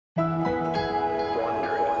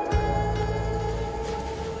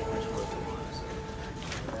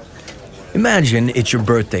Imagine it's your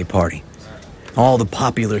birthday party. All the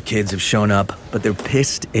popular kids have shown up, but they're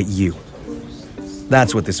pissed at you.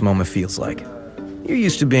 That's what this moment feels like. You're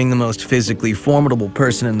used to being the most physically formidable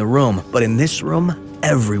person in the room, but in this room,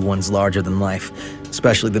 everyone's larger than life,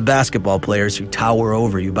 especially the basketball players who tower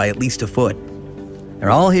over you by at least a foot. They're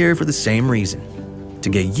all here for the same reason, to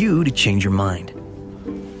get you to change your mind.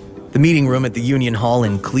 The meeting room at the Union Hall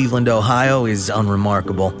in Cleveland, Ohio is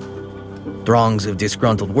unremarkable. Throngs of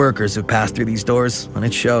disgruntled workers have passed through these doors, and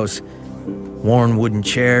it shows. Worn wooden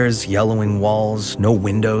chairs, yellowing walls, no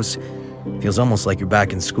windows. Feels almost like you're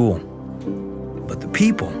back in school. But the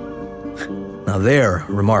people, now they're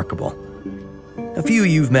remarkable. A few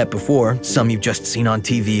you've met before, some you've just seen on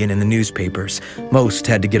TV and in the newspapers. Most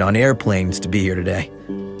had to get on airplanes to be here today.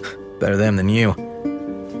 Better them than you.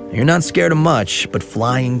 You're not scared of much, but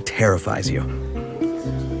flying terrifies you.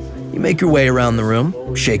 You make your way around the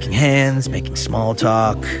room, shaking hands, making small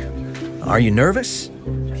talk. Are you nervous?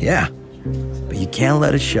 Yeah, but you can't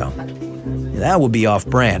let it show. That would be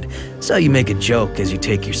off-brand, so you make a joke as you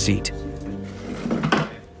take your seat.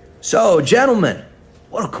 So, gentlemen,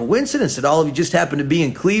 what a coincidence that all of you just happen to be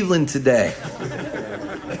in Cleveland today.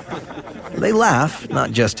 They laugh,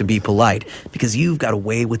 not just to be polite, because you've got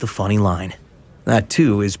away with a funny line. That,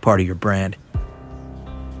 too, is part of your brand.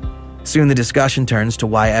 Soon the discussion turns to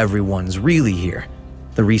why everyone's really here,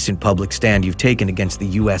 the recent public stand you've taken against the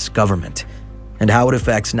U.S. government, and how it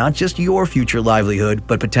affects not just your future livelihood,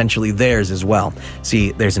 but potentially theirs as well.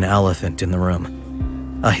 See, there's an elephant in the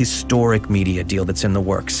room. A historic media deal that's in the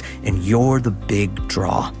works, and you're the big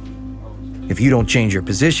draw. If you don't change your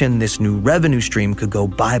position, this new revenue stream could go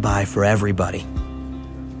bye-bye for everybody.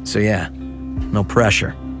 So yeah, no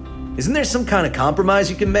pressure. Isn't there some kind of compromise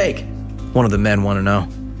you can make? One of the men want to know.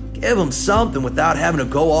 Give them something without having to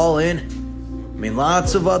go all in. I mean,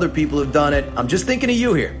 lots of other people have done it. I'm just thinking of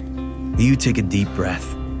you here. You take a deep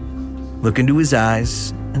breath, look into his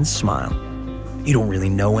eyes, and smile. You don't really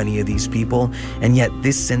know any of these people, and yet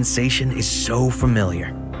this sensation is so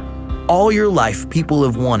familiar. All your life, people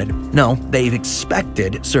have wanted, no, they've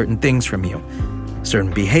expected certain things from you.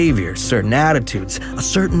 Certain behaviors, certain attitudes, a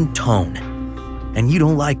certain tone. And you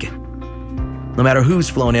don't like it. No matter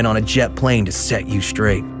who's flown in on a jet plane to set you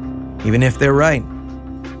straight. Even if they're right.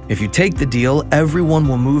 If you take the deal, everyone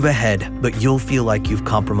will move ahead, but you'll feel like you've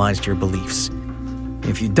compromised your beliefs.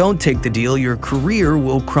 If you don't take the deal, your career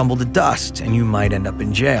will crumble to dust and you might end up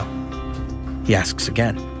in jail. He asks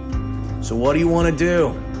again. So what do you want to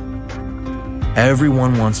do?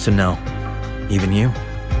 Everyone wants to know. Even you.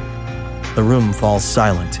 The room falls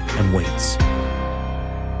silent and waits.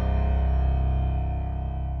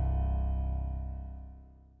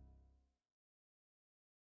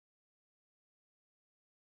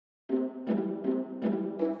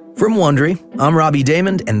 From Wondery, I'm Robbie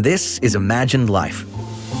Damon, and this is Imagined Life.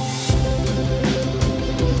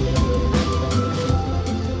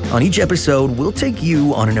 On each episode, we'll take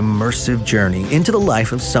you on an immersive journey into the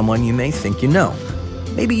life of someone you may think you know,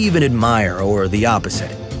 maybe even admire, or the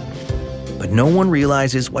opposite. But no one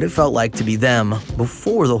realizes what it felt like to be them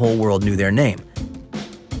before the whole world knew their name.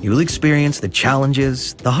 You'll experience the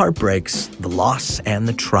challenges, the heartbreaks, the loss, and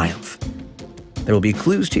the triumph. There will be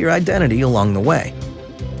clues to your identity along the way.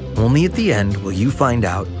 Only at the end will you find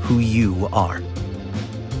out who you are.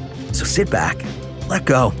 So sit back, let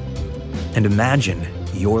go, and imagine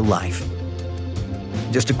your life.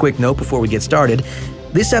 Just a quick note before we get started,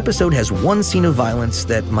 this episode has one scene of violence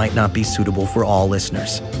that might not be suitable for all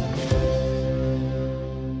listeners.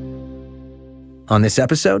 On this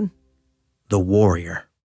episode, The Warrior.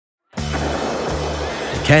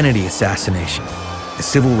 The Kennedy assassination, the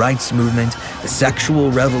civil rights movement, the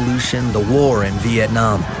sexual revolution, the war in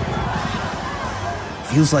Vietnam.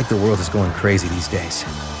 Feels like the world is going crazy these days.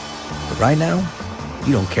 But right now,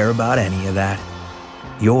 you don't care about any of that.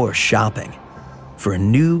 You're shopping for a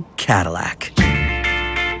new Cadillac.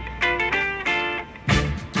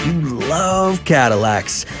 You love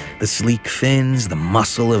Cadillacs. The sleek fins, the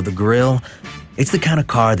muscle of the grille. It's the kind of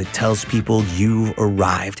car that tells people you've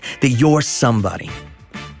arrived, that you're somebody.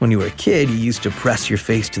 When you were a kid, you used to press your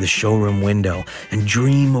face to the showroom window and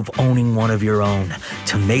dream of owning one of your own,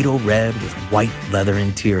 tomato red with white leather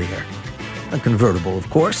interior. A convertible, of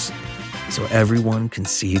course, so everyone can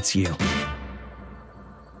see it's you.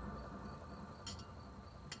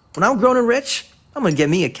 When I'm grown and rich, I'm gonna get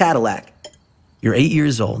me a Cadillac. You're 8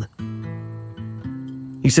 years old.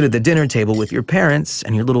 You sit at the dinner table with your parents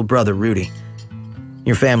and your little brother, Rudy.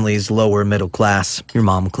 Your family's lower middle class. Your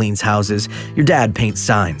mom cleans houses. Your dad paints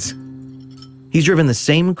signs. He's driven the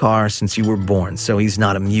same car since you were born, so he's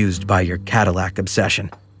not amused by your Cadillac obsession.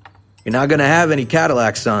 You're not gonna have any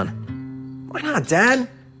Cadillacs, son. Why not, Dad?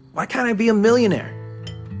 Why can't I be a millionaire?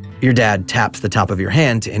 Your dad taps the top of your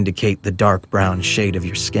hand to indicate the dark brown shade of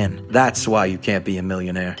your skin. That's why you can't be a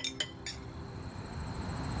millionaire.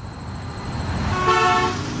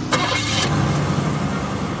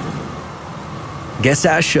 Guess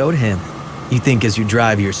I showed him, you think as you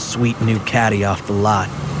drive your sweet new caddy off the lot.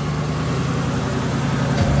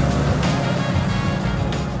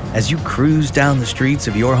 As you cruise down the streets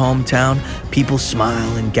of your hometown, people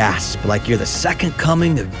smile and gasp like you're the second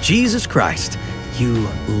coming of Jesus Christ. You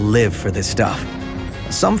live for this stuff.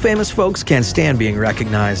 Some famous folks can't stand being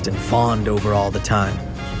recognized and fawned over all the time.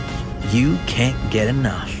 You can't get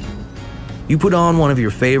enough. You put on one of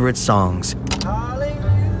your favorite songs,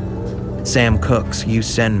 Sam Cooke's You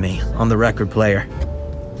Send Me, on the record player.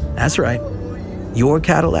 That's right. Your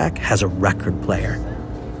Cadillac has a record player.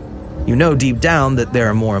 You know deep down that there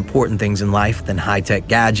are more important things in life than high-tech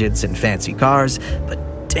gadgets and fancy cars,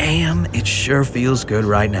 but damn, it sure feels good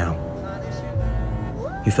right now.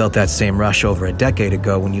 You felt that same rush over a decade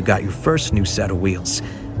ago when you got your first new set of wheels.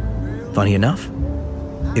 Funny enough,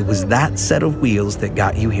 it was that set of wheels that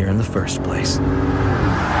got you here in the first place.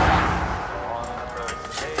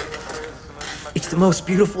 It's the most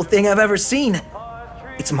beautiful thing I've ever seen.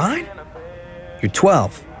 It's mine? You're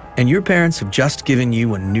 12. And your parents have just given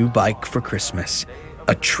you a new bike for Christmas.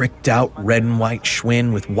 A tricked-out red and white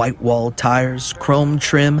Schwinn with white-walled tires, chrome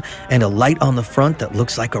trim, and a light on the front that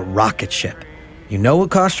looks like a rocket ship. You know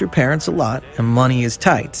it cost your parents a lot, and money is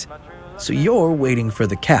tight. So you're waiting for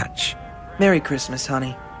the catch. Merry Christmas,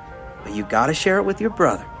 honey. But you gotta share it with your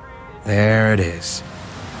brother. There it is.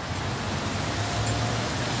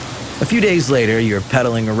 A few days later, you're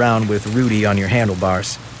pedaling around with Rudy on your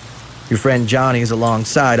handlebars. Your friend Johnny's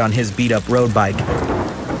alongside on his beat-up road bike.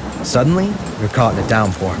 Suddenly, you're caught in a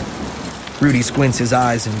downpour. Rudy squints his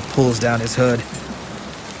eyes and pulls down his hood.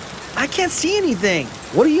 I can't see anything.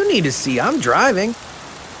 What do you need to see? I'm driving.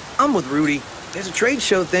 I'm with Rudy. There's a trade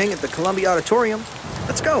show thing at the Columbia Auditorium.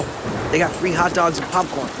 Let's go. They got free hot dogs and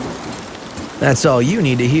popcorn. That's all you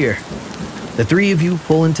need to hear. The three of you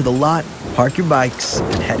pull into the lot, park your bikes,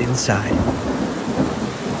 and head inside.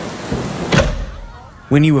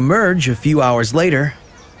 When you emerge a few hours later,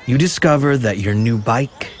 you discover that your new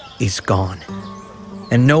bike is gone,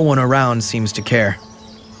 and no one around seems to care.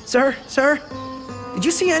 Sir, did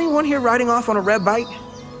you see anyone here riding off on a red bike?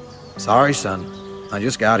 Sorry, son. I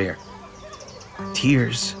just got here.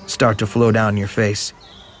 Tears start to flow down your face.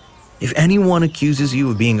 If anyone accuses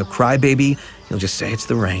you of being a crybaby, you'll just say it's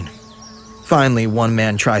the rain. Finally, one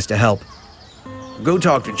man tries to help. Go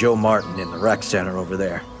talk to Joe Martin in the rec center over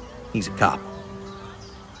there. He's a cop.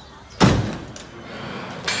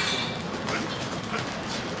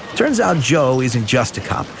 Turns out Joe isn't just a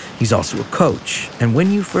cop, he's also a coach, and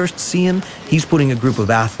when you first see him, he's putting a group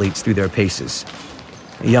of athletes through their paces.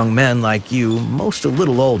 Young men like you, most a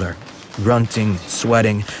little older, grunting and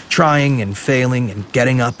sweating, trying and failing and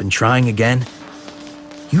getting up and trying again.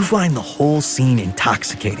 You find the whole scene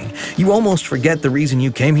intoxicating. You almost forget the reason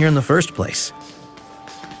you came here in the first place.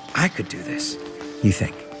 I could do this, you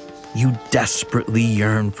think. You desperately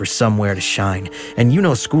yearn for somewhere to shine, and you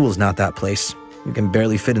know school's not that place. You can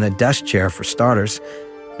barely fit in a desk chair for starters.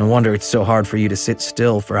 No wonder it's so hard for you to sit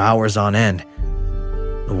still for hours on end.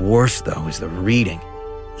 The worst, though, is the reading.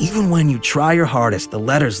 Even when you try your hardest, the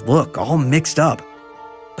letters look all mixed up.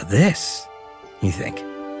 But this, you think,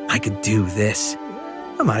 I could do this.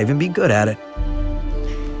 I might even be good at it.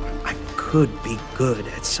 I could be good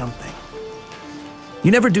at something. You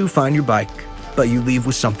never do find your bike, but you leave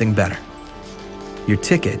with something better. Your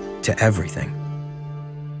ticket to everything.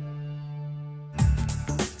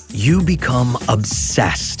 You become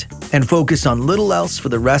obsessed and focus on little else for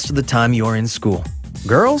the rest of the time you're in school.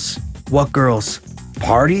 Girls? What girls?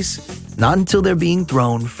 Parties? Not until they're being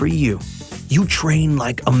thrown for you. You train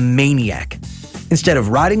like a maniac. Instead of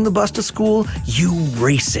riding the bus to school, you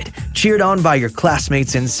race it, cheered on by your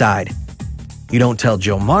classmates inside. You don't tell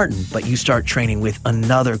Joe Martin, but you start training with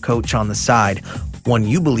another coach on the side, one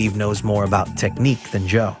you believe knows more about technique than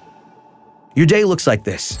Joe. Your day looks like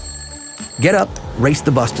this. Get up, race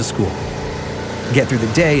the bus to school. Get through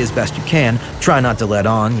the day as best you can, try not to let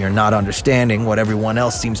on you're not understanding what everyone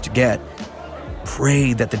else seems to get.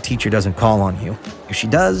 Pray that the teacher doesn't call on you. If she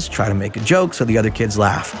does, try to make a joke so the other kids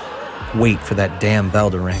laugh. Wait for that damn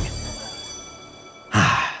bell to ring.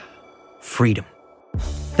 Freedom.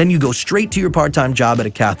 Then you go straight to your part-time job at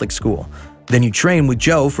a Catholic school. Then you train with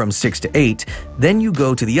Joe from 6 to 8. Then you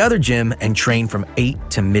go to the other gym and train from 8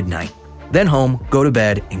 to midnight. Then home, go to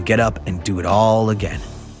bed, and get up and do it all again.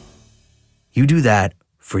 You do that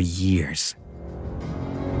for years.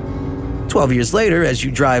 12 years later, as you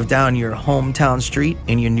drive down your hometown street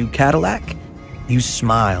in your new Cadillac, you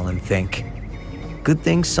smile and think, good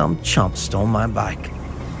thing some chump stole my bike.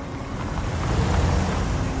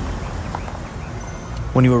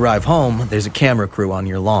 When you arrive home, there's a camera crew on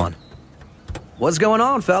your lawn. What's going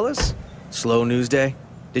on, fellas? Slow news day?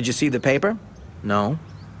 Did you see the paper? No.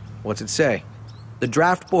 What's it say? The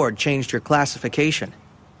draft board changed your classification.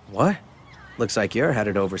 What? Looks like you're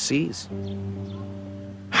headed overseas.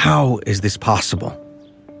 How is this possible?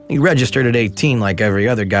 You registered at 18 like every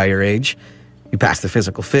other guy your age. You passed the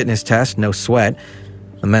physical fitness test, no sweat.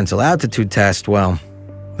 The mental aptitude test, well,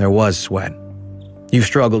 there was sweat. You've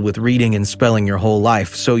struggled with reading and spelling your whole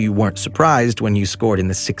life, so you weren't surprised when you scored in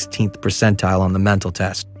the 16th percentile on the mental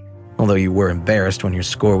test, although you were embarrassed when your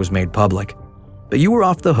score was made public. But you were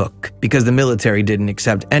off the hook because the military didn't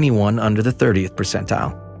accept anyone under the 30th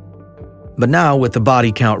percentile. But now, with the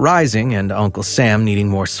body count rising and Uncle Sam needing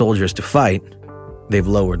more soldiers to fight, they've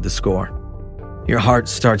lowered the score. Your heart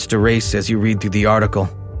starts to race as you read through the article.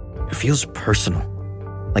 It feels personal.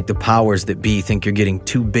 Like the powers that be think you're getting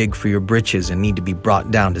too big for your britches and need to be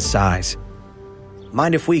brought down to size.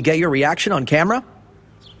 Mind if we get your reaction on camera?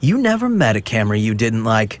 You never met a camera you didn't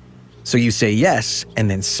like, so you say yes and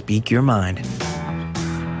then speak your mind.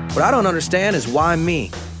 What I don't understand is why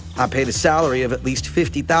me? I pay the salary of at least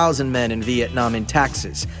 50,000 men in Vietnam in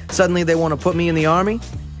taxes. Suddenly they want to put me in the army?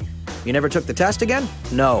 You never took the test again?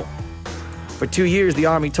 No. For 2 years, the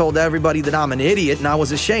Army told everybody that I'm an idiot and I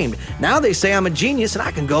was ashamed. Now they say I'm a genius and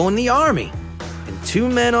I can go in the Army. And 2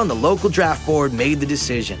 men on the local draft board made the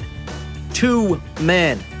decision. 2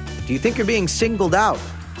 men. Do you think you're being singled out?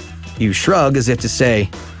 You shrug as if to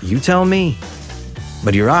say, you tell me.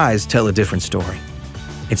 But your eyes tell a different story.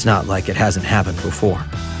 It's not like it hasn't happened before.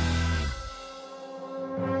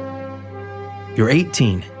 You're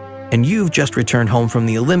 18, and you've just returned home from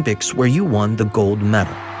the Olympics where you won the gold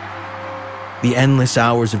medal. The endless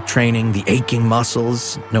hours of training, the aching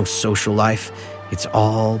muscles, no social life, it's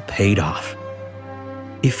all paid off.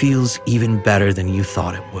 It feels even better than you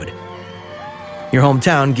thought it would. Your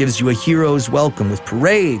hometown gives you a hero's welcome with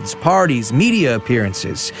parades, parties, media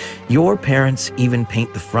appearances. Your parents even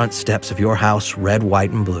paint the front steps of your house red,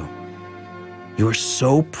 white, and blue. You're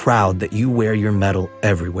so proud that you wear your medal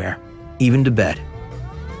everywhere, even to bed.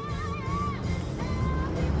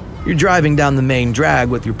 You're driving down the main drag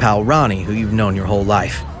with your pal Ronnie, who you've known your whole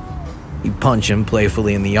life. You punch him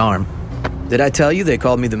playfully in the arm. Did I tell you they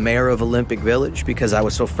called me the mayor of Olympic Village because I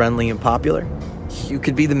was so friendly and popular? You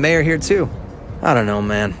could be the mayor here too. I don't know,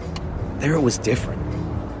 man. There it was different.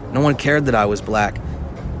 No one cared that I was black.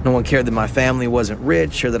 No one cared that my family wasn't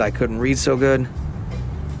rich or that I couldn't read so good.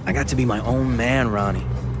 I got to be my own man, Ronnie.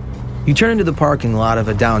 You turn into the parking lot of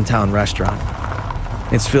a downtown restaurant.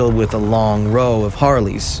 It's filled with a long row of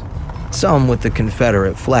Harleys, some with the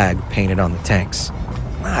Confederate flag painted on the tanks.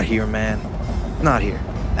 Not here, man. Not here.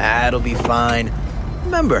 That'll be fine.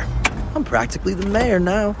 Remember, I'm practically the mayor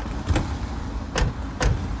now.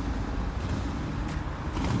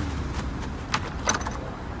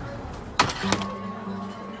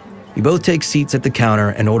 You both take seats at the counter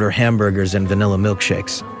and order hamburgers and vanilla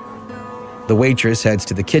milkshakes. The waitress heads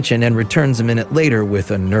to the kitchen and returns a minute later with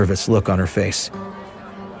a nervous look on her face.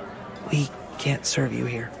 We can't serve you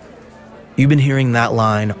here. You've been hearing that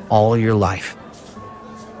line all your life.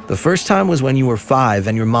 The first time was when you were 5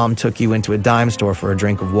 and your mom took you into a dime store for a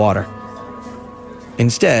drink of water.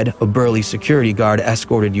 Instead, a burly security guard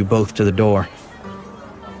escorted you both to the door.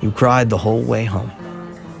 You cried the whole way home.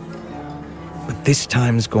 But this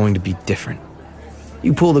time's going to be different.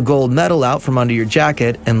 You pull the gold medal out from under your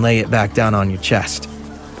jacket and lay it back down on your chest.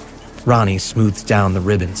 Ronnie smooths down the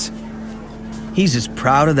ribbons. He's as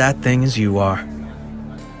proud of that thing as you are.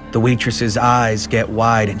 The waitress's eyes get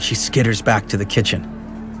wide and she skitters back to the kitchen.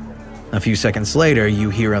 A few seconds later, you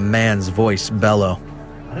hear a man's voice bellow.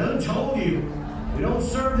 I done told you, we don't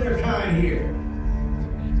serve their kind here.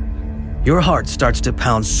 Your heart starts to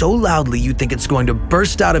pound so loudly you think it's going to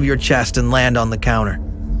burst out of your chest and land on the counter.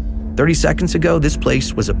 30 seconds ago, this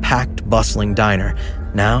place was a packed, bustling diner.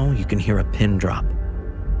 Now you can hear a pin drop.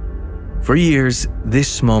 For years,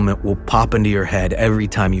 this moment will pop into your head every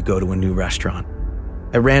time you go to a new restaurant.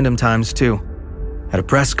 At random times, too. At a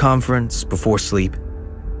press conference, before sleep.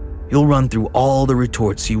 You'll run through all the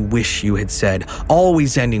retorts you wish you had said,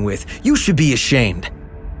 always ending with, "You should be ashamed."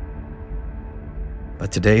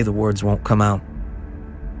 But today, the words won't come out.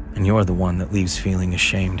 And you're the one that leaves feeling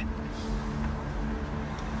ashamed.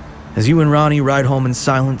 As you and Ronnie ride home in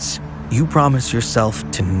silence, you promise yourself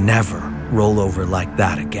to never roll over like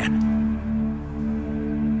that again.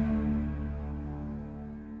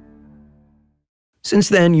 Since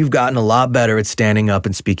then, you've gotten a lot better at standing up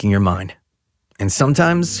and speaking your mind. And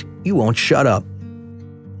sometimes, you won't shut up.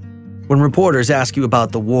 When reporters ask you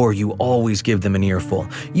about the war, you always give them an earful.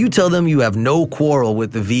 You tell them you have no quarrel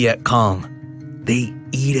with the Viet Cong. They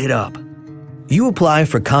eat it up. You apply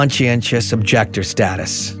for conscientious objector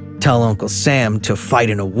status. Tell Uncle Sam to fight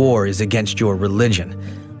in a war is against your religion.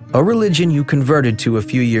 A religion you converted to a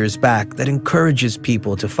few years back that encourages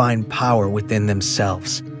people to find power within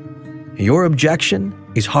themselves. Your objection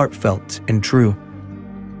is heartfelt and true.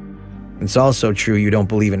 It's also true you don't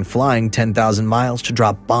believe in flying 10,000 miles to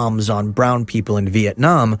drop bombs on brown people in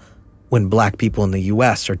Vietnam when black people in the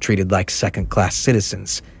US are treated like second-class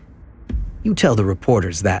citizens. You tell the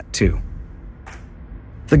reporters that too.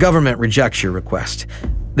 The government rejects your request.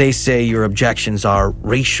 They say your objections are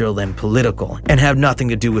racial and political and have nothing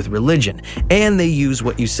to do with religion, and they use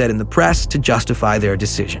what you said in the press to justify their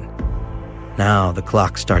decision. Now the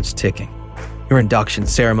clock starts ticking. Your induction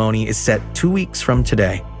ceremony is set 2 weeks from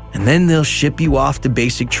today, and then they'll ship you off to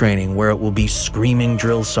basic training where it will be screaming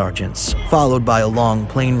drill sergeants, followed by a long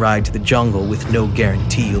plane ride to the jungle with no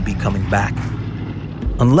guarantee you'll be coming back.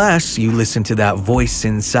 Unless you listen to that voice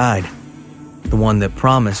inside, the one that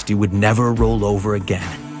promised you would never roll over again.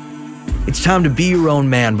 It's time to be your own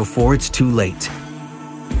man before it's too late.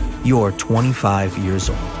 You're 25 years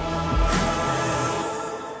old.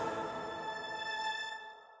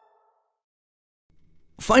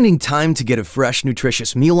 Finding time to get a fresh,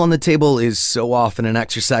 nutritious meal on the table is so often an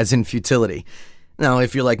exercise in futility. Now,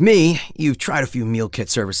 if you're like me, you've tried a few meal kit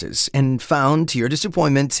services and found, to your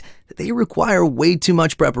disappointment, that they require way too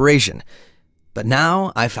much preparation. But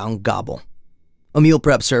now I found Gobble, a meal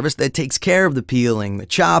prep service that takes care of the peeling, the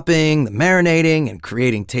chopping, the marinating, and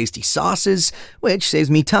creating tasty sauces, which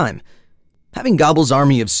saves me time. Having Gobble's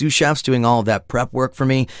army of sous chefs doing all of that prep work for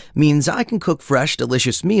me means I can cook fresh,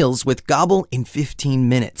 delicious meals with Gobble in 15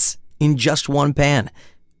 minutes, in just one pan.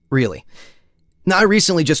 Really. Now, I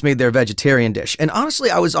recently just made their vegetarian dish, and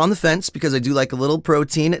honestly, I was on the fence because I do like a little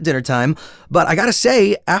protein at dinner time, but I gotta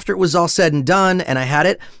say, after it was all said and done and I had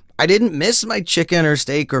it, I didn't miss my chicken or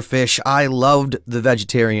steak or fish. I loved the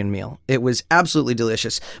vegetarian meal. It was absolutely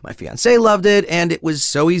delicious. My fiancé loved it, and it was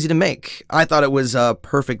so easy to make. I thought it was a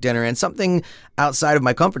perfect dinner and something outside of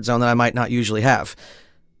my comfort zone that I might not usually have.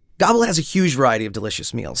 Gobble has a huge variety of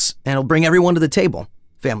delicious meals, and it'll bring everyone to the table.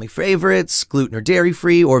 Family favorites, gluten or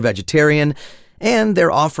dairy-free, or vegetarian. And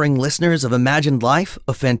they're offering listeners of Imagined Life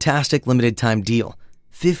a fantastic limited-time deal.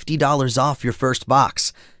 $50 off your first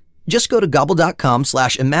box. Just go to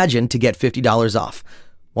gobble.com/imagine to get $50 off.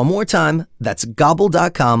 One more time, that's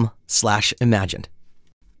gobble.com/imagined.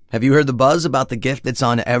 Have you heard the buzz about the gift that's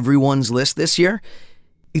on everyone's list this year?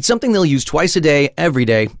 It's something they'll use twice a day, every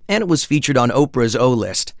day, and it was featured on Oprah's O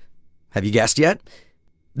List. Have you guessed yet?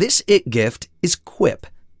 This it gift is Quip,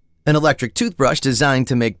 an electric toothbrush designed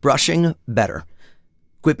to make brushing better.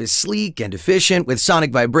 Quip is sleek and efficient with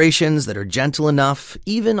sonic vibrations that are gentle enough,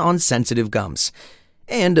 even on sensitive gums.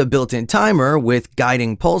 And a built-in timer with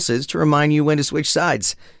guiding pulses to remind you when to switch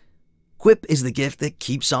sides. Quip is the gift that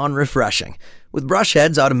keeps on refreshing, with brush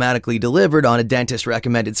heads automatically delivered on a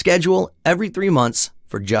dentist-recommended schedule every 3 months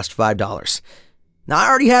for just $5. Now, I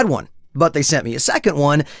already had one, but they sent me a second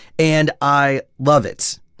one, and I love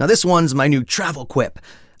it. Now, this one's my new travel Quip.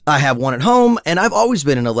 I have one at home, and I've always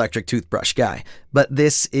been an electric toothbrush guy, but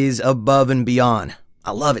this is above and beyond.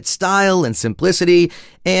 I love its style and simplicity,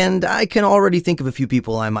 and I can already think of a few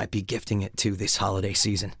people I might be gifting it to this holiday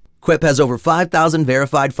season. Quip has over 5,000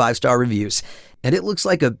 verified 5-star reviews, and it looks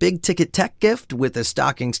like a big-ticket tech gift with a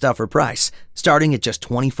stocking stuffer price, starting at just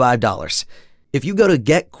 $25. If you go to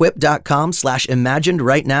getquip.com/imagined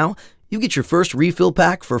right now, you get your first refill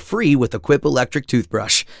pack for free with a Quip electric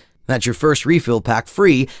toothbrush. That's your first refill pack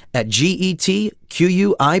free at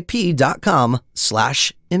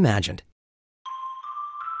getquip.com/imagined.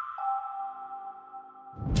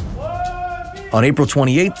 On April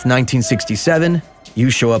 28, 1967, you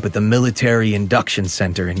show up at the Military Induction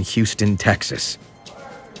Center in Houston, Texas.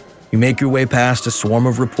 You make your way past a swarm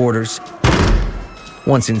of reporters.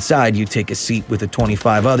 Once inside, you take a seat with the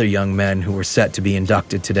 25 other young men who were set to be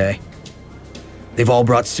inducted today. They've all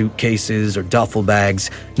brought suitcases or duffel bags,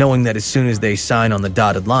 knowing that as soon as they sign on the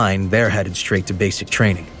dotted line, they're headed straight to basic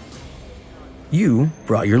training. You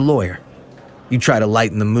brought your lawyer. You try to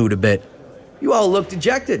lighten the mood a bit. You all look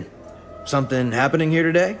dejected. Something happening here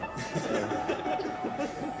today?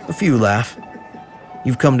 A few laugh.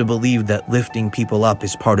 You've come to believe that lifting people up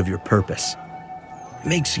is part of your purpose. It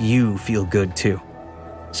makes you feel good too.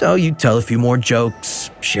 So you tell a few more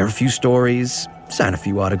jokes, share a few stories, sign a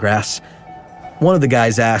few autographs. One of the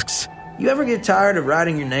guys asks, "You ever get tired of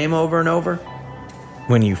writing your name over and over?"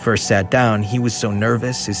 When you first sat down, he was so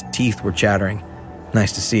nervous his teeth were chattering.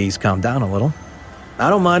 Nice to see he's calmed down a little. I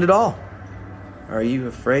don't mind at all. Are you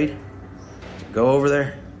afraid to go over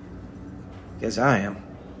there? Guess I am.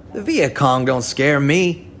 The Viet Cong don't scare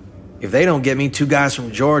me. If they don't get me, 2 guys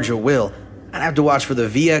from Georgia will. I'd have to watch for the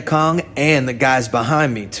Viet Cong and the guys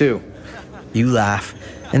behind me, too. You laugh,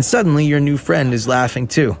 and suddenly your new friend is laughing,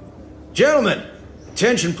 too. Gentlemen,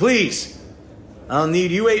 attention please. I'll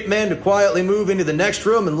need you 8 men to quietly move into the next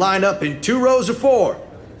room and line up in 2 rows of 4.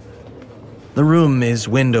 The room is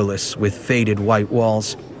windowless with faded white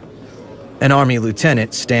walls. An army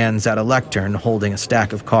lieutenant stands at a lectern holding a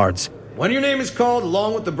stack of cards. When your name is called,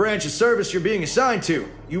 along with the branch of service you're being assigned to,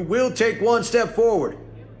 you will take 1 step forward.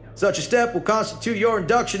 Such a step will constitute your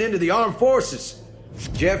induction into the armed forces.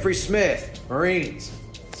 Jeffrey Smith, Marines.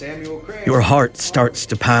 Samuel Crane. Your heart starts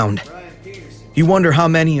to pound. You wonder how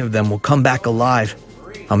many of them will come back alive,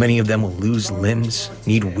 how many of them will lose limbs,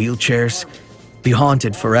 need wheelchairs, be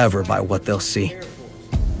haunted forever by what they'll see.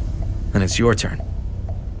 And it's your turn.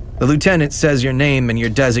 The lieutenant says your name and your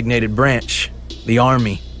designated branch, the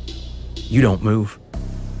Army. You don't move.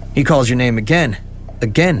 He calls your name again.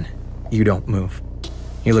 Again, you don't move.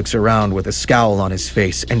 He looks around with a scowl on his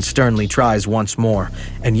face and sternly tries once more,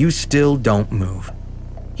 and you still don't move.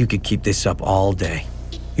 You could keep this up all day.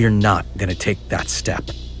 You're not gonna take that step.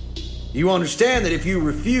 You understand that if you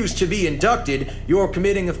refuse to be inducted, you're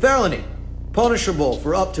committing a felony, punishable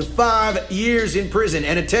for up to 5 years in prison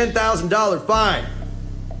and a $10,000 fine.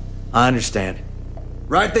 I understand.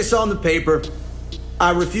 Write this on the paper.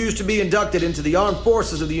 I refuse to be inducted into the armed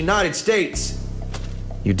forces of the United States.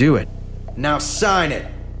 You do it. Now sign it.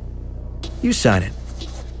 You sign it.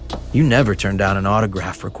 You never turn down an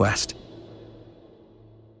autograph request.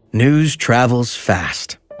 News travels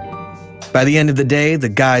fast. By the end of the day, the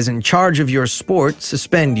guys in charge of your sport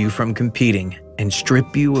suspend you from competing and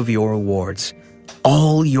strip you of your awards.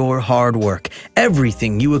 All your hard work,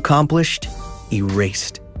 everything you accomplished,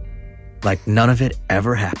 erased. Like none of it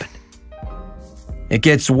ever happened. It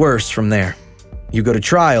gets worse from there. You go to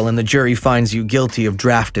trial and the jury finds you guilty of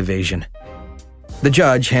draft evasion. The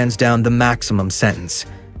judge hands down the maximum sentence,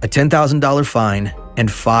 a $10,000 fine and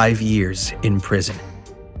 5 years in prison.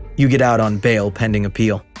 You get out on bail pending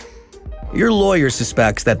appeal. Your lawyer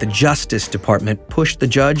suspects that the Justice Department pushed the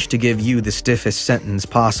judge to give you the stiffest sentence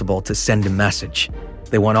possible to send a message.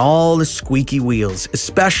 They want all the squeaky wheels,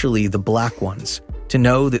 especially the black ones, to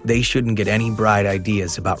know that they shouldn't get any bright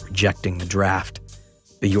ideas about rejecting the draft.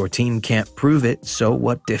 But your team can't prove it, so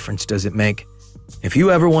what difference does it make? If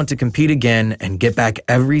you ever want to compete again and get back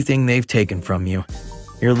everything they've taken from you,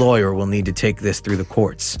 your lawyer will need to take this through the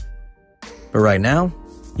courts. But right now,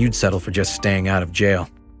 you'd settle for just staying out of jail.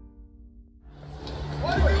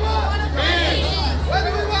 What do we want? Peace. What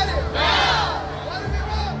do we want it? Now. What do we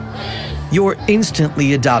want? Peace. You're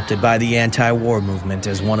instantly adopted by the anti-war movement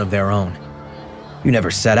as one of their own. You never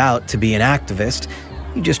set out to be an activist.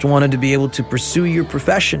 You just wanted to be able to pursue your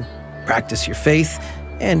profession, practice your faith,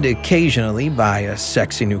 and occasionally buy a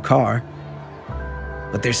sexy new car.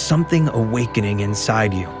 But there's something awakening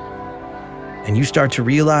inside you, and you start to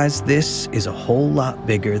realize this is a whole lot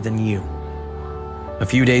bigger than you. A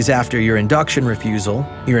few days after your induction refusal,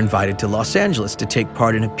 you're invited to Los Angeles to take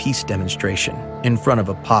part in a peace demonstration in front of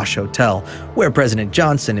a posh hotel where President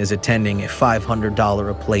Johnson is attending a $500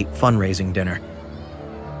 a plate fundraising dinner.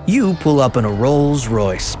 You pull up in a Rolls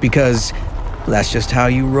Royce because that's just how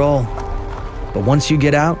you roll. But once you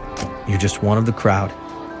get out, you're just one of the crowd.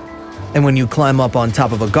 And when you climb up on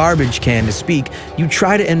top of a garbage can to speak, you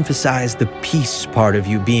try to emphasize the peace part of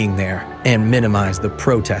you being there and minimize the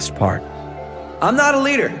protest part. I'm not a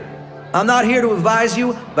leader. I'm not here to advise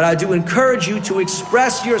you, but I do encourage you to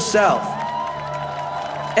express yourself.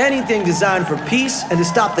 Anything designed for peace and to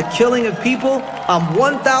stop the killing of people, I'm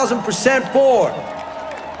 1,000% for.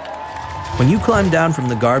 When you climb down from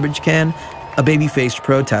the garbage can, a baby-faced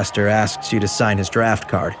protester asks you to sign his draft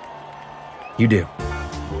card. You do.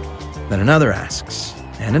 Then another asks,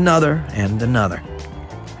 and another, and another.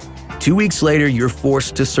 2 weeks later, you're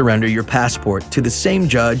forced to surrender your passport to the same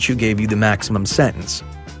judge who gave you the maximum sentence.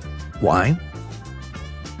 Why?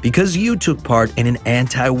 Because you took part in an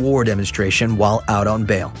anti-war demonstration while out on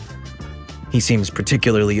bail. He seems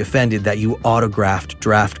particularly offended that you autographed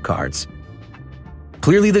draft cards.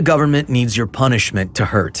 Clearly, the government needs your punishment to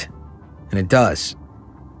hurt, and it does.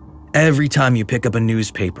 Every time you pick up a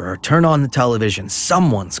newspaper or turn on the television,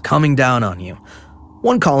 someone's coming down on you.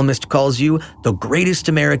 One columnist calls you the greatest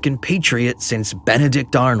American patriot since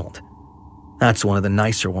Benedict Arnold. That's one of the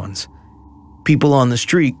nicer ones. People on the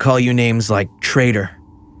street call you names like traitor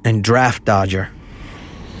and draft dodger,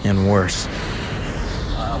 and worse.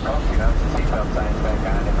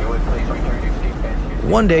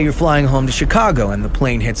 One day you're flying home to Chicago and the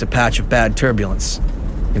plane hits a patch of bad turbulence.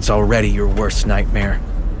 It's already your worst nightmare.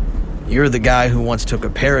 You're the guy who once took a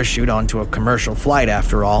parachute onto a commercial flight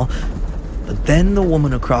after all. But then the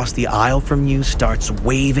woman across the aisle from you starts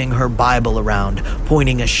waving her Bible around,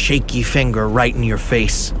 pointing a shaky finger right in your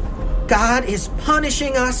face. God is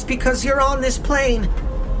punishing us because you're on this plane.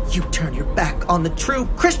 You turn your back on the true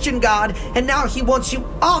Christian God, and now he wants you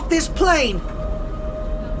off this plane.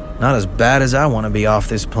 Not as bad as I want to be off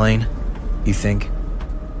this plane, you think.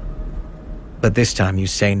 But this time you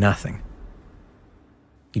say nothing.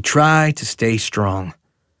 You try to stay strong.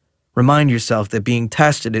 Remind yourself that being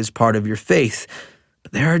tested is part of your faith.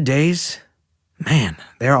 But there are days,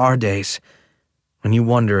 when you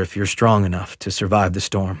wonder if you're strong enough to survive the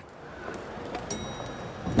storm.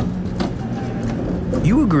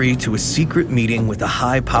 You agree to a secret meeting with a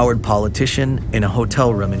high-powered politician in a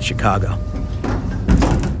hotel room in Chicago.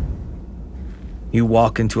 You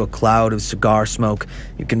walk into a cloud of cigar smoke.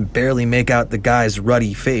 You can barely make out the guy's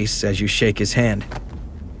ruddy face as you shake his hand.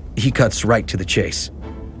 He cuts right to the chase.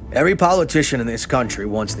 Every politician in this country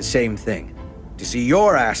wants the same thing: to see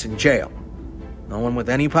your ass in jail. No one with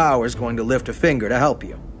any power is going to lift a finger to help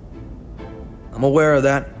you. I'm aware of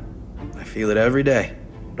that. I feel it every day.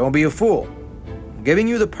 Don't be a fool. I'm giving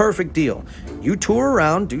you the perfect deal. You tour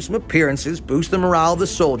around, do some appearances, boost the morale of the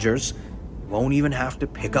soldiers. You won't even have to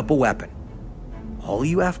pick up a weapon. All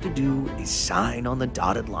you have to do is sign on the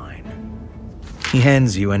dotted line. He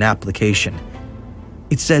hands you an application.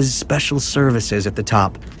 It says Special Services at the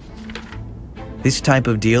top. This type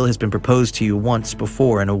of deal has been proposed to you once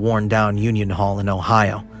before in a worn-down union hall in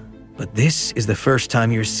Ohio. But this is the first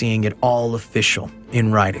time you're seeing it all official,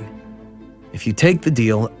 in writing. If you take the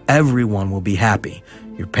deal, everyone will be happy.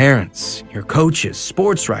 Your parents, your coaches,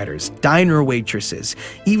 sports writers, diner waitresses,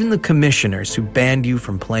 even the commissioners who banned you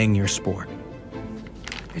from playing your sport.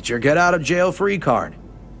 It's your get-out-of-jail-free card.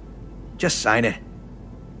 Just sign it.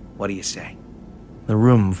 What do you say? The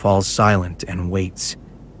room falls silent and waits.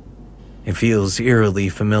 It feels eerily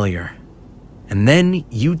familiar. And then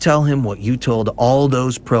you tell him what you told all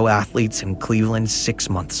those pro athletes in Cleveland 6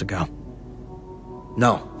 months ago.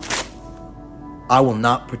 No. I will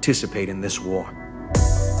not participate in this war.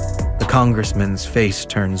 The congressman's face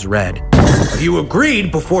turns red. You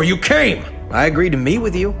agreed before you came! I agreed to meet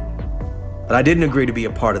with you. But I didn't agree to be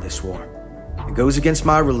a part of this war. It goes against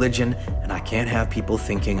my religion, and I can't have people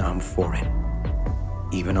thinking I'm for it.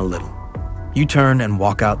 Even a little. You turn and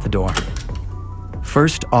walk out the door.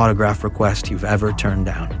 First autograph request you've ever turned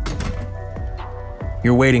down.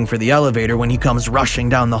 You're waiting for the elevator when he comes rushing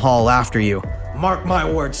down the hall after you. Mark my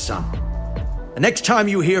words, son. The next time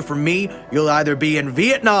you hear from me, you'll either be in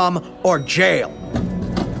Vietnam or jail.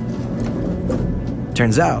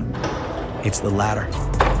 Turns out, it's the latter.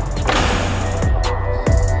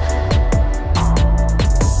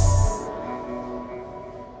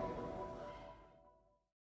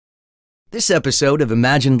 This episode of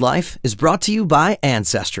Imagined Life is brought to you by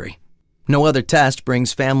Ancestry. No other test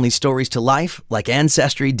brings family stories to life like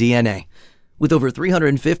Ancestry DNA. With over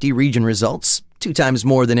 350 region results, 2 times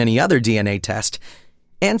more than any other DNA test,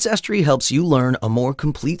 Ancestry helps you learn a more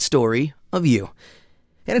complete story of you.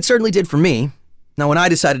 And it certainly did for me. Now, when I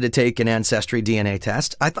decided to take an Ancestry DNA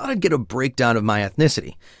test, I thought I'd get a breakdown of my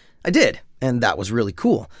ethnicity. I did, and that was really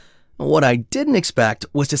cool. What I didn't expect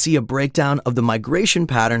was to see a breakdown of the migration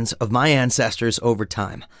patterns of my ancestors over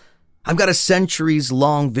time. I've got a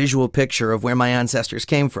centuries-long visual picture of where my ancestors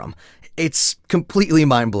came from. It's completely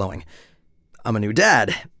mind-blowing. I'm a new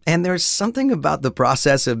dad, and there's something about the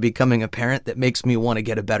process of becoming a parent that makes me want to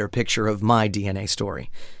get a better picture of my DNA story.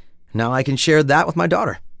 Now I can share that with my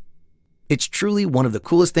daughter. It's truly one of the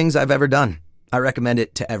coolest things I've ever done. I recommend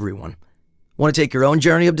it to everyone. Want to take your own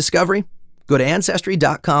journey of discovery? Go to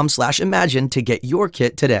Ancestry.com/imagine to get your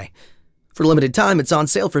kit today. For a limited time, it's on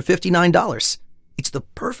sale for $59. It's the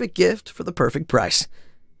perfect gift for the perfect price.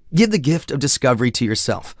 Give the gift of discovery to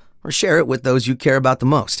yourself, or share it with those you care about the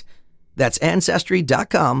most. That's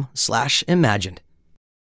Ancestry.com/imagine.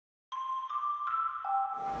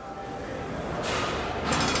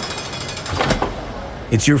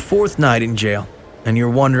 It's your 4th night in jail, and you're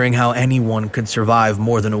wondering how anyone could survive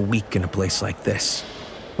more than a week in a place like this,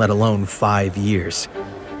 let alone 5 years.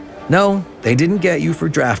 No, they didn't get you for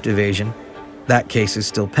draft evasion. That case is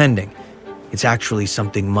still pending. It's actually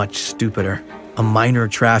something much stupider, a minor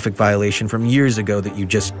traffic violation from years ago that you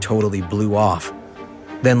just totally blew off.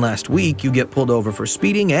 Then last week, you get pulled over for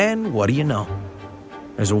speeding, and what do you know?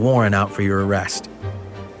 There's a warrant out for your arrest.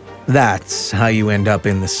 That's how you end up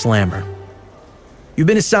in the slammer. You've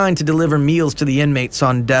been assigned to deliver meals to the inmates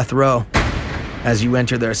on death row. As you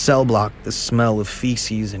enter their cell block, the smell of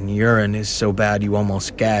feces and urine is so bad you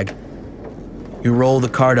almost gag. You roll the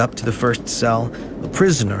cart up to the first cell. The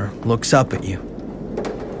prisoner looks up at you.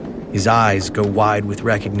 His eyes go wide with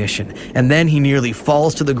recognition, and then he nearly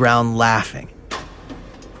falls to the ground laughing.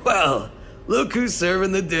 Well, look who's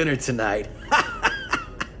serving the dinner tonight.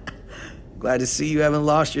 Glad to see you haven't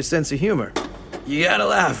lost your sense of humor. You gotta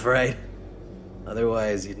laugh, right?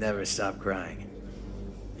 Otherwise, you'd never stop crying.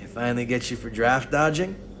 They finally get you for draft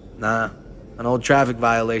dodging? Nah, an old traffic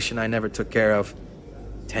violation I never took care of.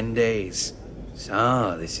 10 days.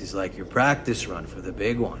 So, this is like your practice run for the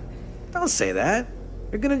big one. Don't say that.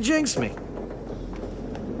 You're gonna jinx me.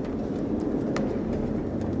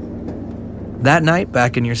 That night,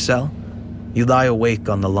 back in your cell, you lie awake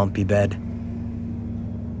on the lumpy bed.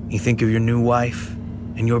 You think of your new wife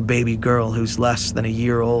and your baby girl who's less than a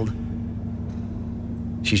year old.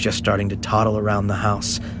 She's just starting to toddle around the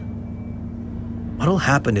house. What'll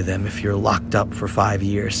happen to them if you're locked up for 5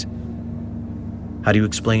 years? How do you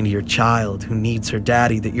explain to your child who needs her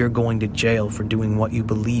daddy that you're going to jail for doing what you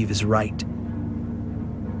believe is right?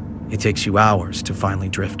 It takes you hours to finally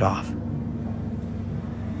drift off.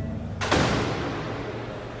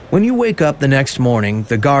 When you wake up the next morning,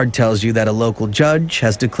 the guard tells you that a local judge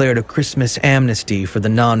has declared a Christmas amnesty for the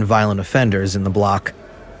non-violent offenders in the block.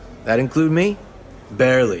 That include me?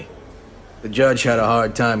 Barely. The judge had a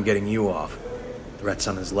hard time getting you off. Threats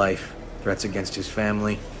on his life, threats against his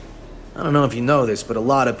family. I don't know if you know this, but a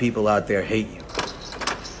lot of people out there hate you.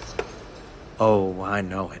 Oh, I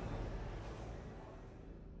know it.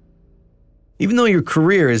 Even though your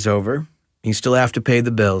career is over, you still have to pay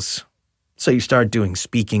the bills. So you start doing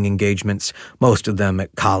speaking engagements, most of them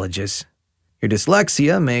at colleges. Your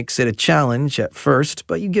dyslexia makes it a challenge at first,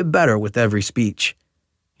 but you get better with every speech.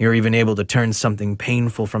 You're even able to turn something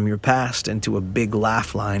painful from your past into a big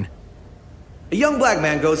laugh line. A young black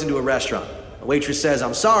man goes into a restaurant. The waitress says,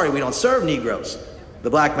 "I'm sorry, we don't serve Negroes." The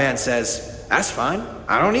black man says, "That's fine.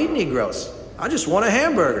 I don't eat Negroes. I just want a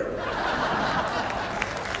hamburger."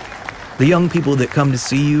 The young people that come to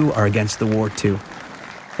see you are against the war too.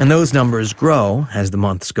 And those numbers grow as the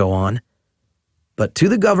months go on. But to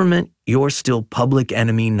the government, you're still public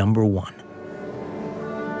enemy number one.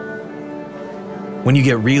 When you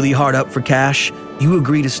get really hard up for cash, you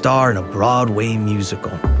agree to star in a Broadway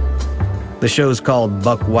musical. The show's called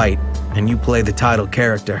Buck White, and you play the title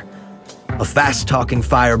character, a fast-talking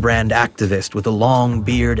firebrand activist with a long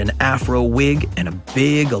beard, an afro wig, and a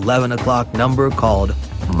big 11 o'clock number called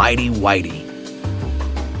Mighty Whitey.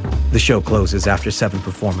 The show closes after 7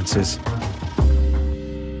 performances.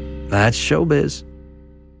 That's showbiz.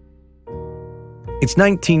 It's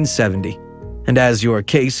 1970, and as your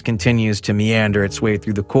case continues to meander its way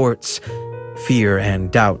through the courts, fear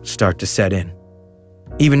and doubt start to set in.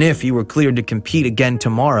 Even if you were cleared to compete again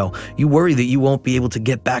tomorrow, you worry that you won't be able to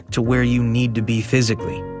get back to where you need to be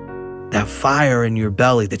physically. That fire in your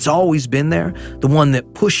belly that's always been there, the one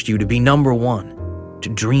that pushed you to be number one, to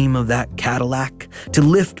dream of that Cadillac, to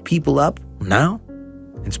lift people up, now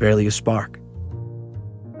it's barely a spark.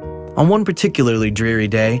 On one particularly dreary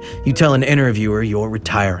day, you tell an interviewer you're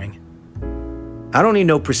retiring. "I don't need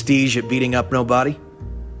no prestige at beating up nobody.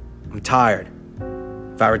 I'm tired.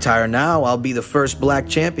 If I retire now, I'll be the first black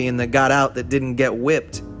champion that got out that didn't get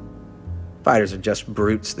whipped. Fighters are just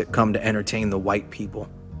brutes that come to entertain the white people."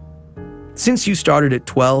 Since you started at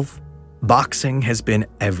 12, boxing has been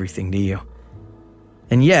everything to you.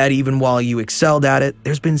 And yet, even while you excelled at it,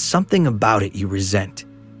 there's been something about it you resent.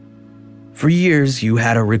 For years, you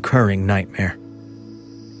had a recurring nightmare.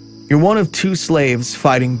 You're one of 2 slaves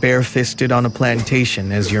fighting bare-fisted on a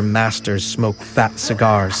plantation as your masters smoke fat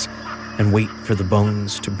cigars and wait for the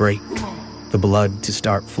bones to break, the blood to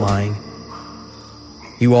start flying.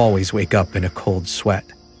 You always wake up in a cold sweat.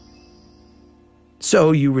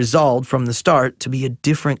 So you resolved from the start to be a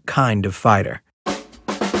different kind of fighter.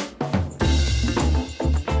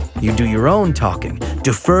 You do your own talking,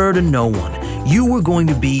 defer to no one. You were going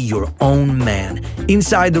to be your own man,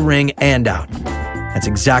 inside the ring and out. That's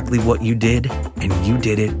exactly what you did, and you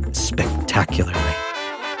did it spectacularly.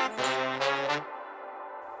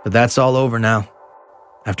 But that's all over now.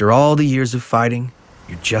 After all the years of fighting,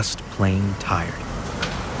 you're just plain tired.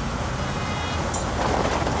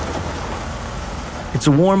 It's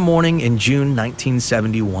a warm morning in June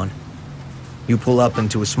 1971. You pull up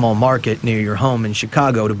into a small market near your home in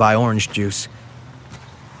Chicago to buy orange juice.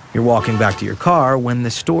 You're walking back to your car when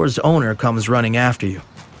the store's owner comes running after you.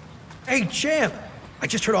 "Hey, champ, I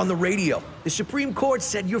just heard on the radio. The Supreme Court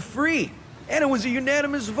said you're free, and it was a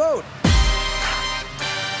unanimous vote."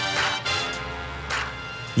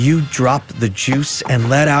 You drop the juice and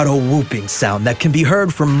let out a whooping sound that can be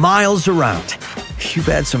heard from miles around. You've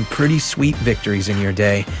had some pretty sweet victories in your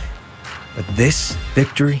day, but this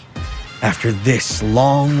victory, after this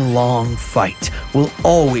long, long fight, will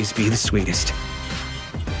always be the sweetest.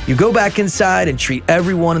 You go back inside and treat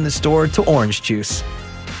everyone in the store to orange juice.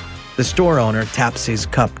 The store owner taps his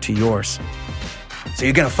cup to yours. So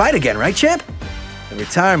you're gonna fight again, right, champ? The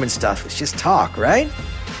retirement stuff is just talk, right?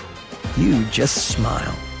 You just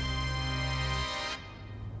smile.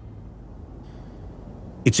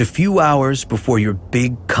 It's a few hours before your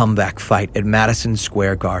big comeback fight at Madison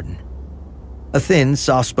Square Garden. A thin,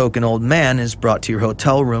 soft-spoken old man is brought to your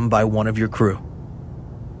hotel room by one of your crew.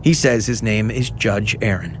 He says his name is Judge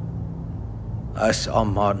Aaron. I saw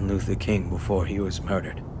Martin Luther King before he was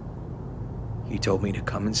murdered. He told me to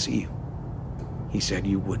come and see you. He said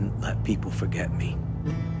you wouldn't let people forget me.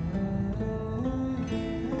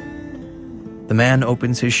 The man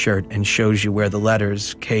opens his shirt and shows you where the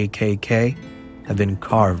letters KKK have been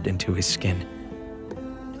carved into his skin.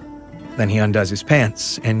 Then he undoes his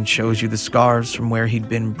pants and shows you the scars from where he'd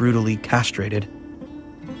been brutally castrated.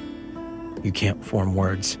 You can't form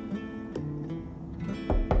words.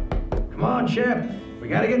 Come on, Chip. We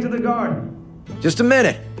gotta get to the garden. Just a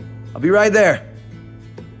minute. I'll be right there.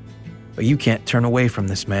 But you can't turn away from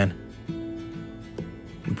this man.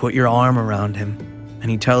 You put your arm around him, and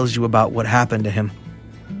he tells you about what happened to him.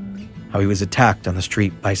 How he was attacked on the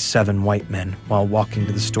street by 7 white men while walking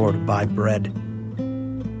to the store to buy bread.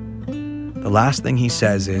 The last thing he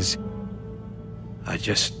says is, I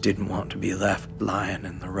just didn't want to be left lying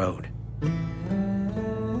in the road.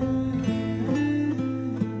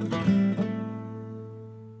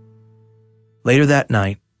 Later that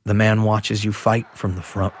night, the man watches you fight from the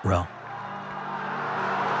front row.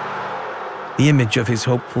 The image of his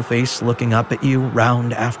hopeful face looking up at you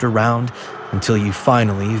round after round until you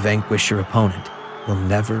finally vanquish your opponent will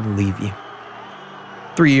never leave you.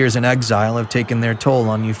 3 years in exile have taken their toll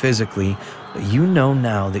on you physically, but you know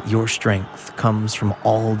now that your strength comes from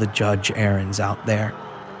all the Judge Aarons out there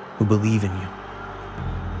who believe in you.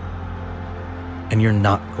 And you're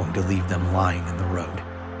not going to leave them lying in the road.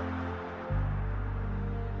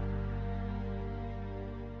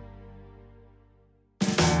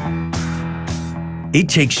 It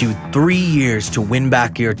takes you 3 years to win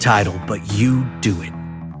back your title, but you do it.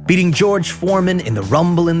 Beating George Foreman in the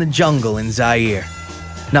Rumble in the Jungle in Zaire.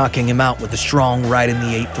 Knocking him out with a strong right in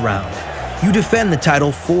the 8th round. You defend the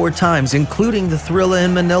title 4 times, including the Thrilla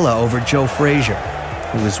in Manila over Joe Frazier,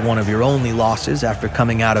 who was one of your only losses after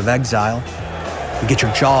coming out of exile. You get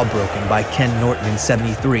your jaw broken by Ken Norton in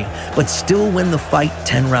 '73, but still win the fight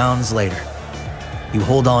 10 rounds later. You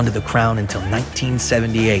hold on to the crown until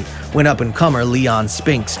 1978, when up-and-comer Leon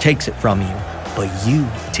Spinks takes it from you, but you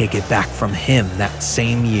take it back from him that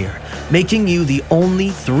same year, making you the only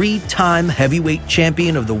 3-time heavyweight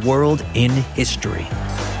champion of the world in history.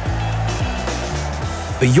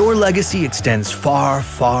 But your legacy extends far,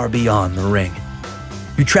 far beyond the ring.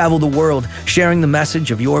 You travel the world, sharing the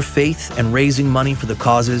message of your faith and raising money for the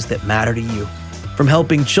causes that matter to you. From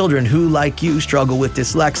helping children who, like you, struggle with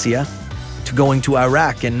dyslexia, to going to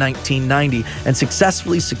Iraq in 1990 and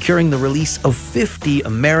successfully securing the release of 50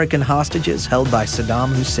 American hostages held by Saddam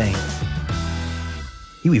Hussein.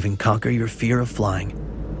 You even conquer your fear of flying.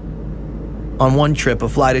 On one trip, a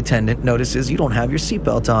flight attendant notices you don't have your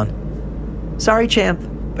seatbelt on. Sorry, champ,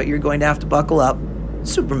 but you're going to have to buckle up.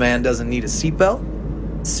 Superman doesn't need a seatbelt.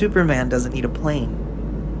 Superman doesn't need a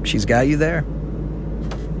plane. She's got you there.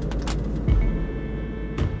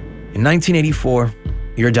 In 1984,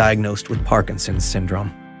 you're diagnosed with Parkinson's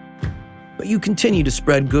syndrome. But you continue to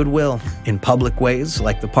spread goodwill in public ways,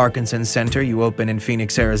 like the Parkinson Center you open in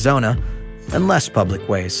Phoenix, Arizona, and less public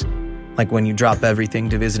ways, like when you drop everything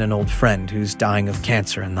to visit an old friend who's dying of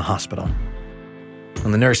cancer in the hospital.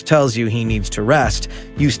 When the nurse tells you he needs to rest,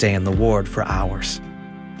 you stay in the ward for hours,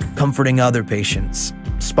 comforting other patients,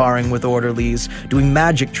 sparring with orderlies, doing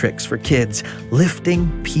magic tricks for kids,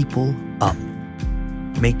 lifting people up,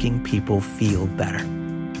 making people feel better.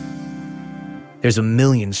 There's a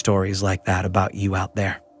million stories like that about you out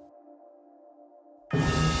there.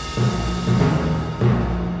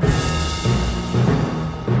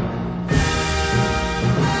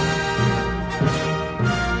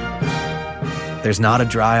 There's not a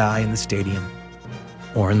dry eye in the stadium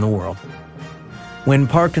or in the world. When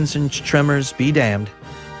Parkinson's tremors be damned,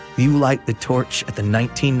 you light the torch at the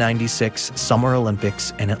 1996 Summer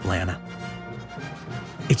Olympics in Atlanta.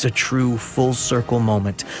 It's a true full-circle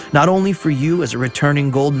moment, not only for you as a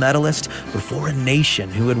returning gold medalist, but for a nation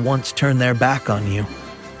who had once turned their back on you,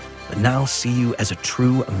 but now see you as a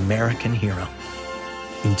true American hero.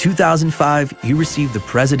 In 2005, you received the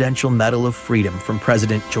Presidential Medal of Freedom from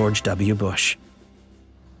President George W. Bush.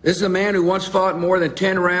 This is a man who once fought more than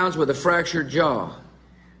 10 rounds with a fractured jaw.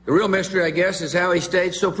 The real mystery, I guess, is how he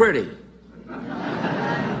stayed so pretty.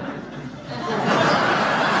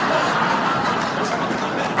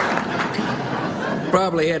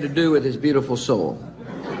 Probably had to do with his beautiful soul.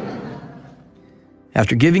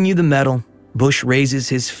 After giving you the medal, Bush raises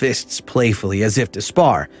his fists playfully as if to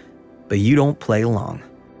spar, but you don't play along.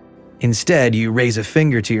 Instead, you raise a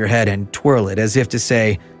finger to your head and twirl it as if to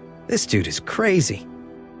say, "This dude is crazy."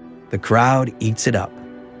 The crowd eats it up.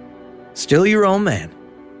 Still your own man,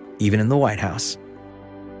 even in the White House.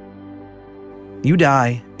 You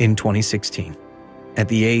die in 2016, at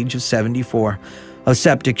the age of 74, of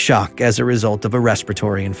septic shock as a result of a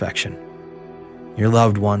respiratory infection. Your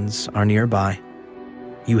loved ones are nearby.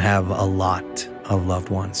 You have a lot of loved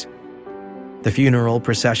ones. The funeral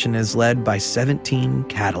procession is led by 17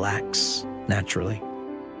 Cadillacs, naturally.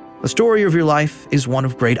 The story of your life is one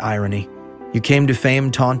of great irony. You came to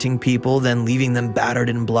fame taunting people, then leaving them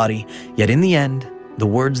battered and bloody. Yet in the end, the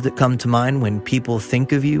words that come to mind when people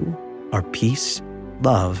think of you are peace,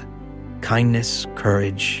 love, kindness,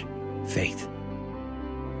 courage, faith.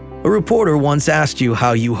 A reporter once asked you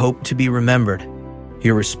how you hoped to be remembered.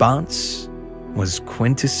 Your response was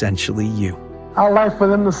quintessentially you. I'd like for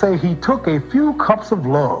them to say he took a few cups of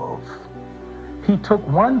love. He took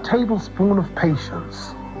 1 tablespoon of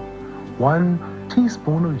patience, 1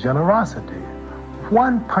 teaspoon of generosity,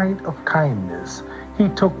 1 pint of kindness. He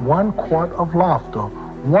took 1 quart of laughter,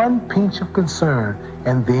 1 pinch of concern,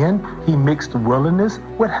 and then he mixed willingness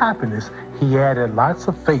with happiness. He added lots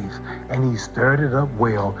of faith, and he stirred it up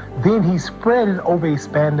well. Then he spread it over a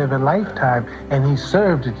span of a lifetime, and he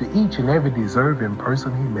served it to each and every deserving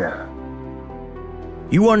person he met.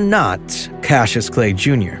 You are not Cassius Clay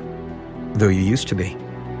Jr., though you used to be.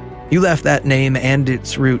 You left that name and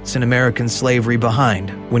its roots in American slavery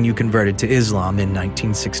behind when you converted to Islam in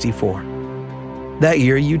 1964. That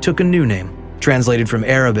year, you took a new name. Translated from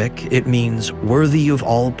Arabic, it means worthy of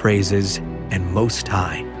all praises and most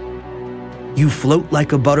high. You float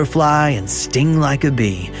like a butterfly and sting like a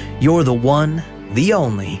bee. You're the one, the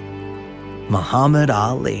only, Muhammad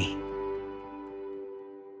Ali.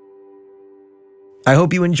 I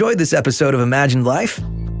hope you enjoyed this episode of Imagined Life.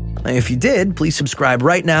 If you did, please subscribe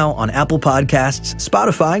right now on Apple Podcasts,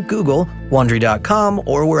 Spotify, Google, Wondery.com,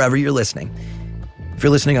 or wherever you're listening. If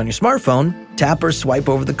you're listening on your smartphone, tap or swipe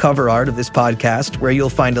over the cover art of this podcast where you'll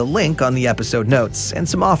find a link on the episode notes and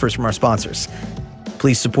some offers from our sponsors.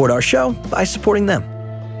 Please support our show by supporting them.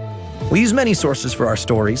 We use many sources for our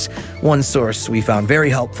stories. One source we found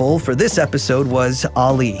very helpful for this episode was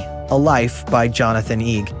Ali, A Life by Jonathan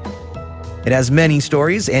Eag. It has many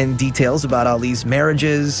stories and details about Ali's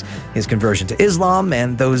marriages, his conversion to Islam,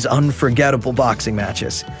 and those unforgettable boxing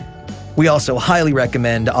matches. We also highly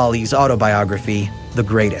recommend Ali's autobiography, The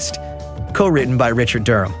Greatest, co-written by Richard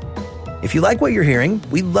Durham. If you like what you're hearing,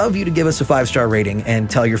 we'd love you to give us a 5-star rating and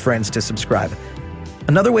tell your friends to subscribe.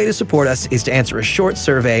 Another way to support us is to answer a short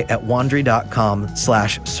survey at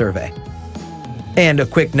wondery.com/survey. And a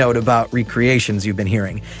quick note about recreations you've been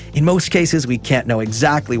hearing. In most cases, we can't know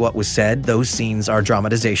exactly what was said. Those scenes are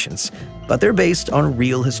dramatizations, but they're based on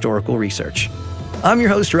real historical research. I'm your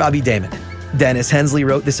host, Robbie Damon. Dennis Hensley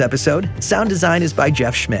wrote this episode. Sound design is by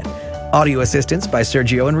Jeff Schmidt. Audio assistance by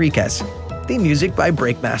Sergio Enriquez. Theme music by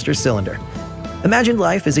Breakmaster Cylinder. Imagined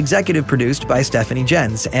Life is executive produced by Stephanie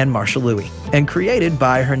Jens and Marshall Louis, and created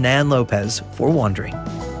by Hernan Lopez for Wondery.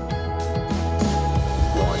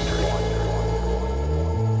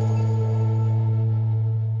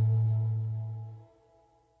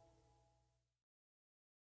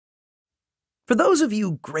 For those of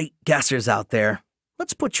you great guessers out there,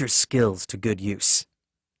 let's put your skills to good use.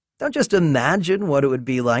 Don't just imagine what it would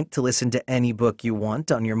be like to listen to any book you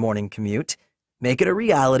want on your morning commute. Make it a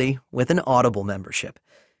reality with an Audible membership.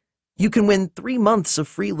 You can win 3 months of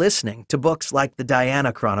free listening to books like The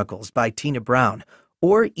Diana Chronicles by Tina Brown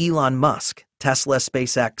or Elon Musk, Tesla,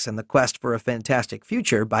 SpaceX, and the Quest for a Fantastic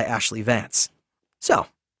Future by Ashley Vance. So,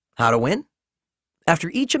 how to win?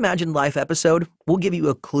 After each Imagined Life episode, we'll give you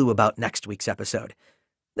a clue about next week's episode.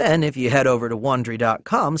 Then, if you head over to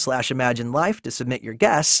Wondery.com/imaginedlife to submit your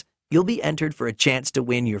guess, you'll be entered for a chance to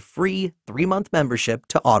win your free 3-month membership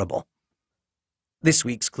to Audible. This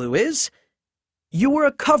week's clue is, you were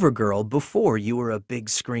a cover girl before you were a big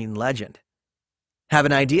screen legend. Have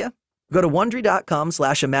an idea? Go to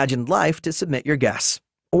Wondery.com/imaginedlife to submit your guess,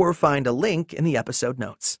 or find a link in the episode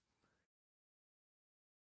notes.